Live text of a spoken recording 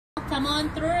Come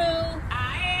on through.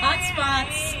 Hot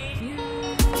spots.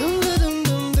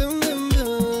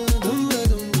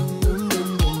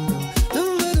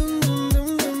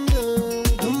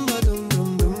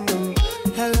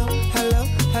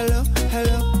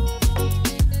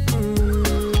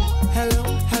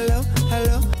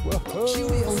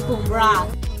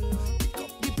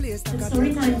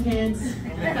 Story time, kids.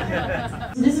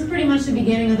 So this is pretty much the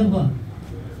beginning of the book.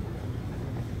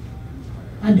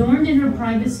 Adorned in her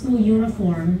private school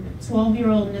uniform,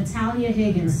 12-year-old Natalia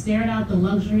Higgins stared out the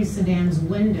luxury sedan's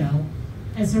window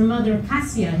as her mother,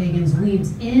 Cassia Higgins,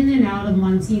 weaved in and out of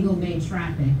Montego Bay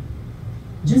traffic.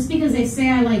 Just because they say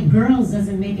I like girls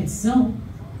doesn't make it so.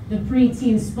 The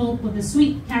preteen spoke with a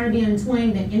sweet Caribbean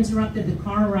twang that interrupted the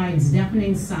car ride's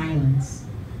deafening silence.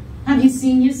 Have you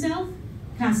seen yourself?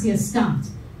 Cassia stopped.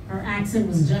 Her accent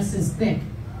was just as thick.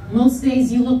 Most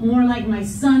days you look more like my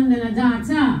son than a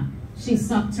data. She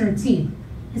sucked her teeth.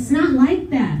 It's not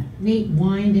like that, Nate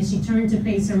whined as she turned to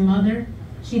face her mother.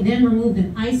 She then removed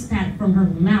an ice pack from her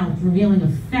mouth, revealing a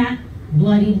fat,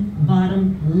 bloodied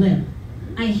bottom lip.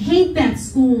 I hate that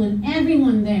school and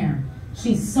everyone there,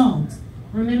 she sulked,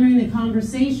 remembering the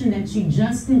conversation that she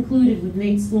just concluded with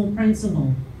Nate's school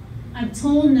principal. I've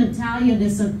told Natalia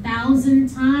this 1,000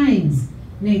 times,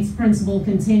 Nate's principal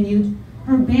continued.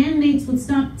 Her bandmates would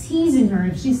stop teasing her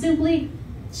if she simply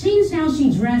changed how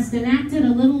she dressed and acted a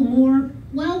little more,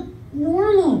 well,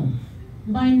 normal.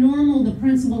 By normal, the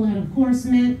principal had of course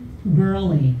meant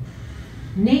girly.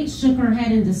 Nate shook her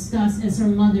head in disgust as her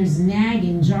mother's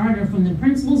nagging jarred her from the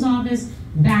principal's office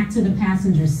back to the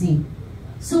passenger seat.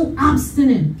 So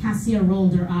obstinate, Cassia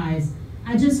rolled her eyes.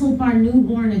 I just hope our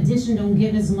newborn addition don't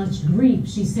give as much grief,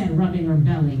 she said, rubbing her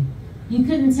belly. You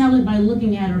couldn't tell it by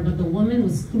looking at her, but the woman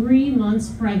was 3 months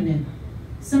pregnant.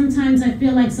 Sometimes I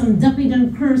feel like some duppy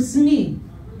done cursed me.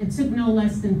 It took no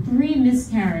less than 3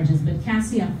 miscarriages, but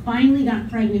Cassia finally got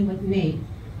pregnant with Nate.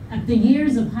 After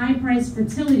years of high-priced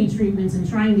fertility treatments and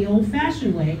trying the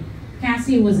old-fashioned way,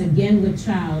 Cassia was again with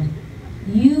child.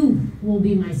 You will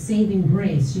be my saving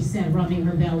grace, she said, rubbing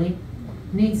her belly.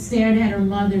 Nate stared at her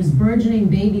mother's burgeoning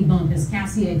baby bump as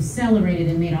Cassia accelerated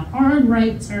and made a hard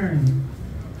right turn.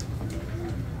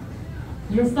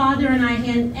 Your father and I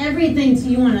hand everything to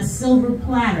you on a silver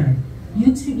platter.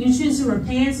 You choose to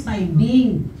repay us by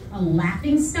being a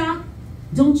laughingstock?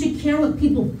 Don't you care what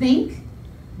people think?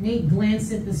 Nate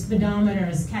glanced at the speedometer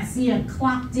as Cassia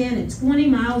clocked in at 20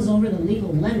 miles over the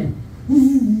legal limit.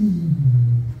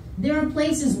 There are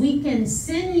places we can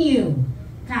send you,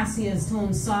 Cassia's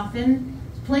tone softened.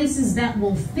 Places that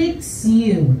will fix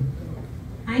you.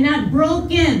 I'm not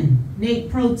broken, Nate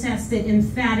protested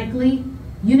emphatically.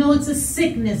 You know it's a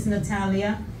sickness,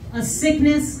 Natalia. A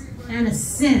sickness and a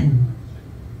sin.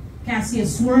 Cassia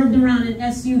swerved around an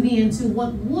SUV into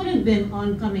what would have been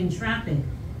oncoming traffic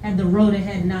had the road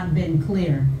ahead not been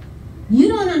clear. You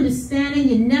don't understand and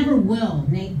you never will,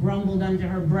 Nate grumbled under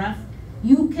her breath.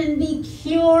 You can be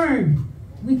cured.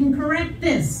 We can correct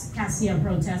this, Cassia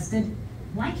protested.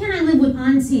 Why can't I live with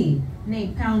Auntie?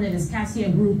 Nate pounded as Cassia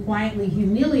grew quietly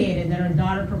humiliated that her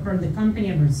daughter preferred the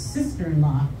company of her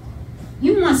sister-in-law.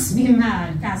 You must be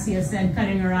mad, Cassia said,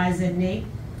 cutting her eyes at Nate.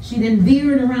 She then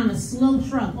veered around a slow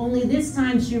truck, only this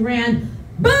time she ran,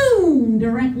 boom,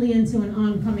 directly into an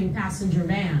oncoming passenger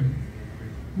van.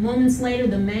 Moments later,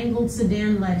 the mangled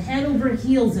sedan led head over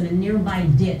heels in a nearby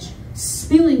ditch,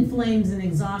 spewing flames and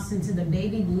exhaust into the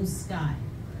baby blue sky.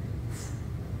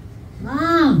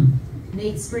 Mom!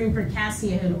 Nate screamed for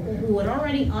Cassia, who had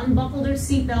already unbuckled her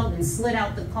seatbelt and slid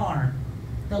out the car.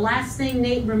 The last thing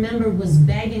Nate remembered was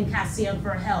begging Cassia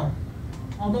for help.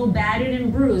 Although battered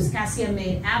and bruised, Cassia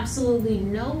made absolutely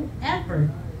no effort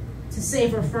to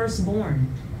save her firstborn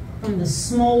from the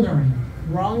smoldering,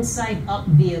 wrong side up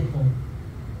vehicle.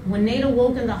 When Nate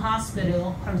awoke in the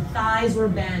hospital, her thighs were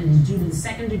bandaged due to the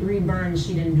second-degree burns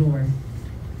she'd endured.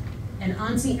 And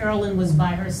Auntie Erlyn was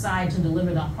by her side to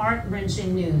deliver the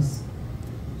heart-wrenching news.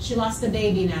 She lost a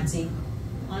baby, Natty.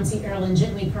 Auntie Erlyn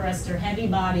gently caressed her heavy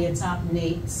body atop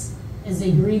Nate's as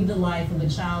they grieved the life of a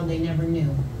child they never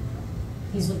knew.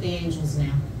 He's with the angels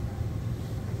now.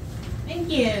 Thank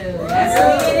you. That's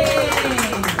the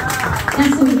beginning.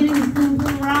 That's the beginning of Boom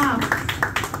Boom Rock.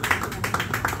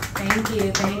 Thank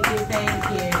you, thank you, thank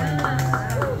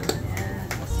you.